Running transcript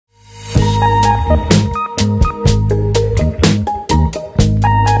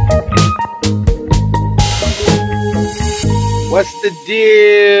What's the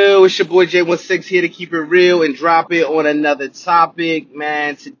deal? It's your boy J16 here to keep it real and drop it on another topic.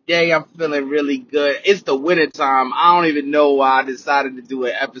 Man, today I'm feeling really good. It's the winter time. I don't even know why I decided to do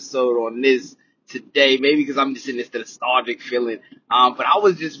an episode on this today. Maybe because I'm just in this nostalgic feeling. But I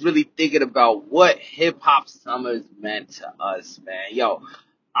was just really thinking about what hip hop summers meant to us, man. Yo,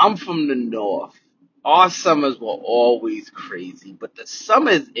 I'm from the north. Our summers were always crazy, but the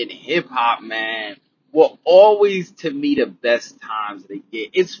summers in hip hop, man, were always to me the best times of the year.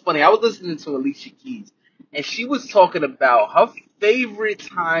 It's funny, I was listening to Alicia Keys, and she was talking about her favorite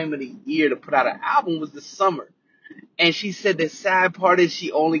time of the year to put out an album was the summer. And she said the sad part is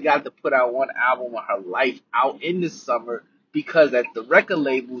she only got to put out one album of her life out in the summer because at the record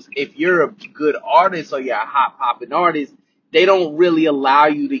labels, if you're a good artist or you're a hot popping artist, they don't really allow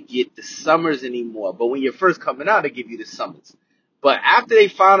you to get the summers anymore. But when you're first coming out, they give you the summers. But after they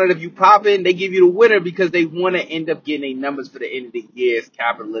found out if you pop in, they give you the winter because they want to end up getting their numbers for the end of the year. It's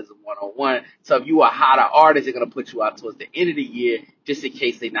capitalism 101. So if you are a hotter artist, they're going to put you out towards the end of the year just in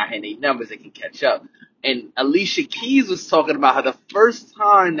case they're not hitting their numbers, they can catch up. And Alicia Keys was talking about how the first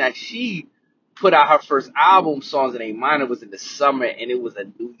time that she put out her first album, Songs in A Minor, was in the summer, and it was a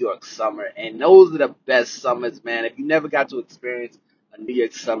New York summer. And those are the best summers, man. If you never got to experience a New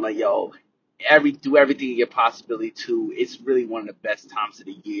York summer, yo, do everything in your possibility to. It's really one of the best times of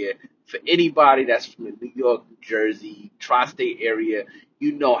the year. For anybody that's from the New York, New Jersey, tri-state area,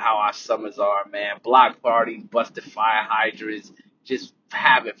 you know how our summers are, man. Block parties, busted fire hydrants, just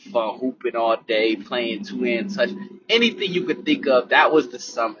having fun, hooping all day, playing two-hand touch, anything you could think of. That was the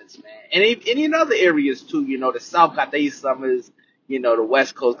summers, man. And in other areas too, you know, the South got their summers, you know, the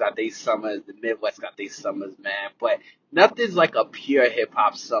West Coast got their summers, the Midwest got their summers, man. But nothing's like a pure hip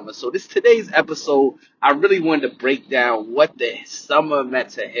hop summer. So today's episode, I really wanted to break down what the summer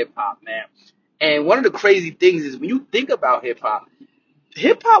meant to hip hop, man. And one of the crazy things is when you think about hip hop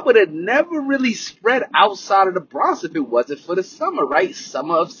would have never really spread outside of the Bronx if it wasn't for the summer, right?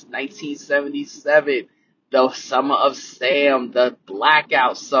 Summer of 1977, the summer of Sam, the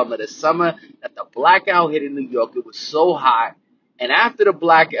blackout summer, the summer that the blackout hit in New York. It was so hot. And after the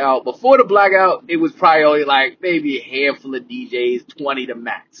blackout, before the blackout, it was probably only like maybe a handful of DJs, 20 to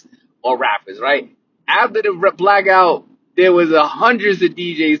max, or rappers, right? After the blackout, there was hundreds of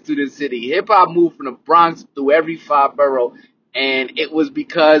DJs through the city. Hip hop moved from the Bronx through every five borough, and it was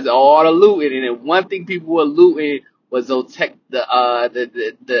because of all the looting. And then one thing people were looting was those the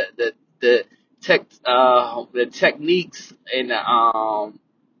techniques and the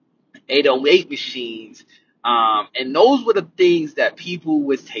 808 machines. And those were the things that people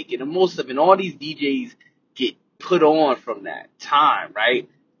was taking the most of. And all these DJs get put on from that time, right?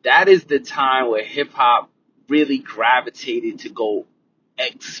 That is the time where hip hop really gravitated to go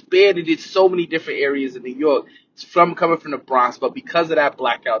expanded in so many different areas in New York from coming from the Bronx. But because of that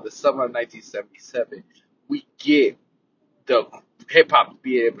blackout, the summer of 1977, we get the hip hop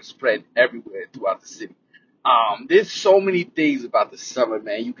being able to spread everywhere throughout the city. There's so many things about the summer,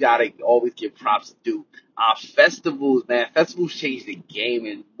 man. You gotta always give props to do. Festivals, man. Festivals change the game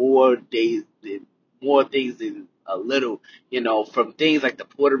in more things than a little. You know, from things like the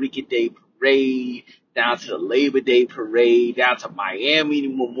Puerto Rican Day Parade down to the Labor Day Parade, down to Miami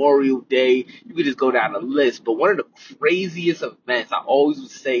Memorial Day. You could just go down the list. But one of the craziest events I always would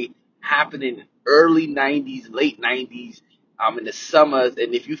say happened in the early 90s, late 90s, in the summers,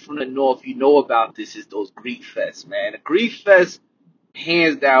 and if you're from the north, you know about this, is those Greek Fest, man. The Greek Fest,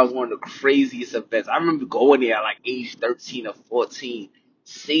 hands down, was one of the craziest events. I remember going there at like age 13 or 14,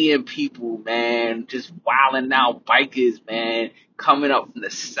 seeing people, man, just wilding out, bikers, man, coming up from the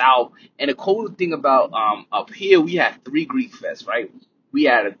south. And the cool thing about up here, we had three Greek Fests, right? We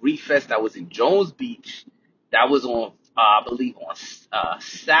had a Greek Fest that was in Jones Beach, that was on, I believe, on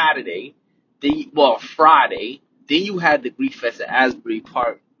Saturday, Friday. Then you had the Greek Fest at Asbury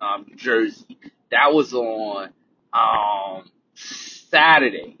Park, New Jersey. That was on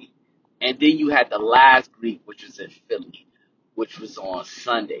Saturday. And then you had the last Greek, which was in Philly, which was on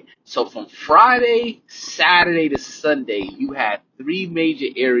Sunday. So from Friday, Saturday to Sunday, you had three major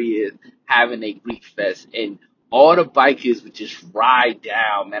areas having a Greek Fest. And all the bikers would just ride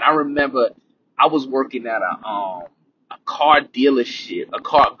down, man. I remember I was working at a car dealership, a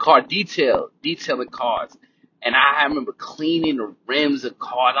car detailing cars. And I remember cleaning the rims of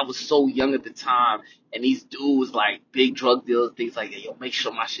cars. I was so young at the time. And these dudes, like big drug dealers, things like, yo, make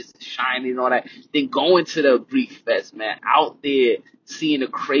sure my shit's shining and all that. Then going to the Greek Fest, man, out there seeing the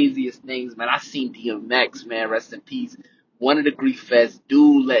craziest things, man. I seen DMX, man, rest in peace. One of the Greek Fest,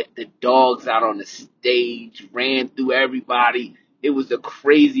 dude let the dogs out on the stage, ran through everybody. It was the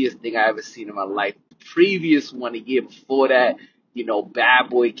craziest thing I ever seen in my life. The previous one, a year before that, Bad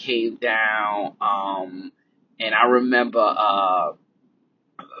Boy came down. And I remember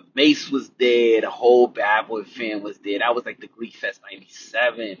Mace was there, the whole Bad Boy fan was there. That was like the Greek Fest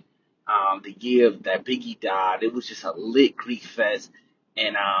 '97, the year that Biggie died. It was just a lit Greek Fest.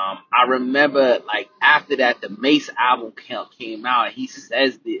 And I remember like after that the Mace album came out and he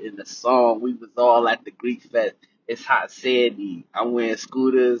says it in the song, we was all at the Greek Fest. It's hot sandy. I'm wearing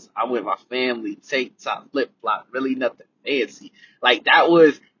scooters. I'm with my family. Tank top, flip flop. Really nothing fancy. Like that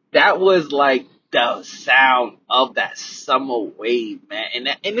was like the sound of that summer wave, man.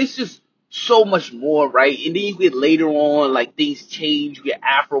 And it's just so much more, right? And then you get later on, like things change. You get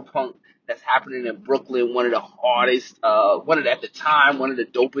Afro punk that's happening in Brooklyn, one of the hardest, at the time, one of the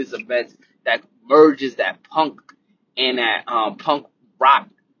dopest events that merges that punk and that punk rock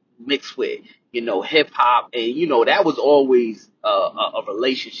mixed with hip hop, and that was always a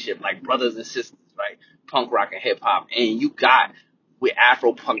relationship like brothers and sisters, right? Punk rock and hip hop, and you got with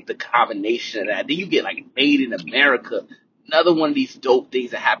Afro punk the combination of that. Then you get like Made in America, another one of these dope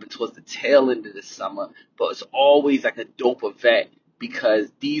things that happened towards the tail end of the summer, but it's always like a dope event because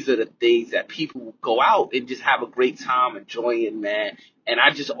these are the things that people will go out and just have a great time enjoying, man. And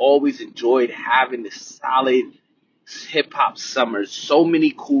I just always enjoyed having this solid hip hop summers. So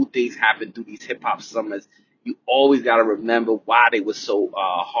many cool things happen through these hip hop summers. You always got to remember why they were so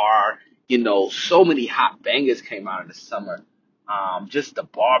hard. So many hot bangers came out in the summer. Just the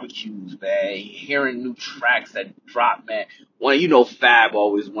barbecues, man. Hearing new tracks that drop, man. Fab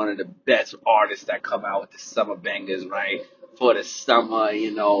always one of the best artists that come out with the summer bangers, right? For the summer,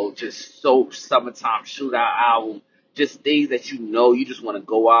 just so summertime shootout album. Just things that you just want to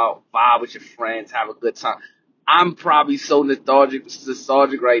go out, vibe with your friends, have a good time. I'm probably so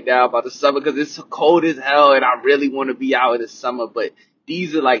nostalgic right now about the summer because it's so cold as hell and I really want to be out in the summer. But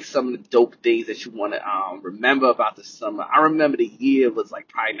these are like some of the dope things that you want to remember about the summer. I remember the year was like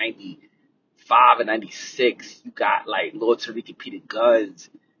probably '95 and '96. You got like Lord Tariq and Peter Guns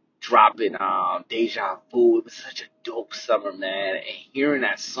dropping Deja Vu. It was such a dope summer, man. And hearing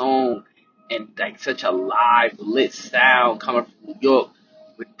that song and like such a live lit sound coming from New York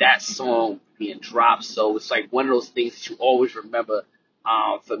with that song being dropped. So it's like one of those things that you always remember.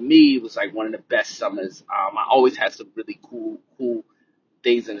 For me, it was like one of the best summers. I always had some really cool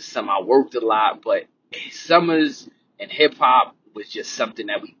things in the summer. I worked a lot, but summers and hip hop was just something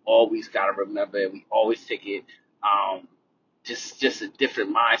that we always gotta remember, and we always take it just a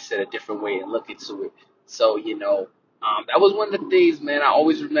different mindset, a different way to look into it. So that was one of the things, man. I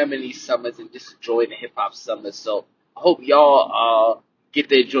always remember these summers and just enjoying the hip hop summers. So I hope y'all get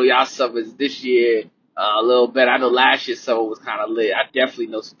to enjoy y'all summers this year a little bit. I know last year's summer was kind of lit. I definitely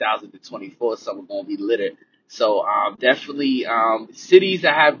know 2024 summer gonna be litter. So definitely cities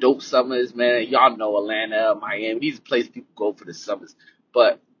that have dope summers, man. Y'all know Atlanta, Miami. These are places people go for the summers.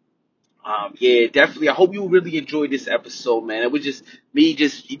 But yeah, definitely. I hope you really enjoyed this episode, man. It was just me,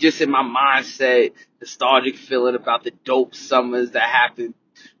 just in my mindset, nostalgic feeling about the dope summers that happened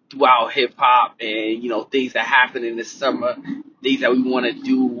throughout hip hop, and things that happen in the summer, things that we want to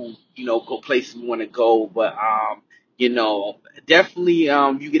do, go places we want to go. But you know, definitely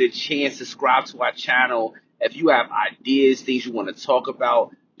you get a chance, subscribe to our channel. If you have ideas, things you want to talk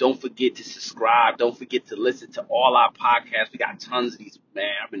about, don't forget to subscribe. Don't forget to listen to all our podcasts. We got tons of these,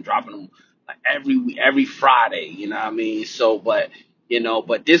 man. I've been dropping them like every Friday. You know what I mean? So, but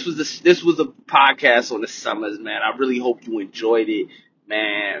this was a podcast on the summers, man. I really hope you enjoyed it,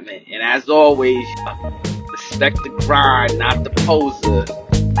 man. And as always, respect the grind, not the poser.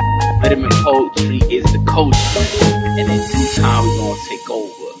 Vitamin Poetry is the culture, and in due time we're gonna take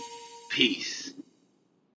over. Peace.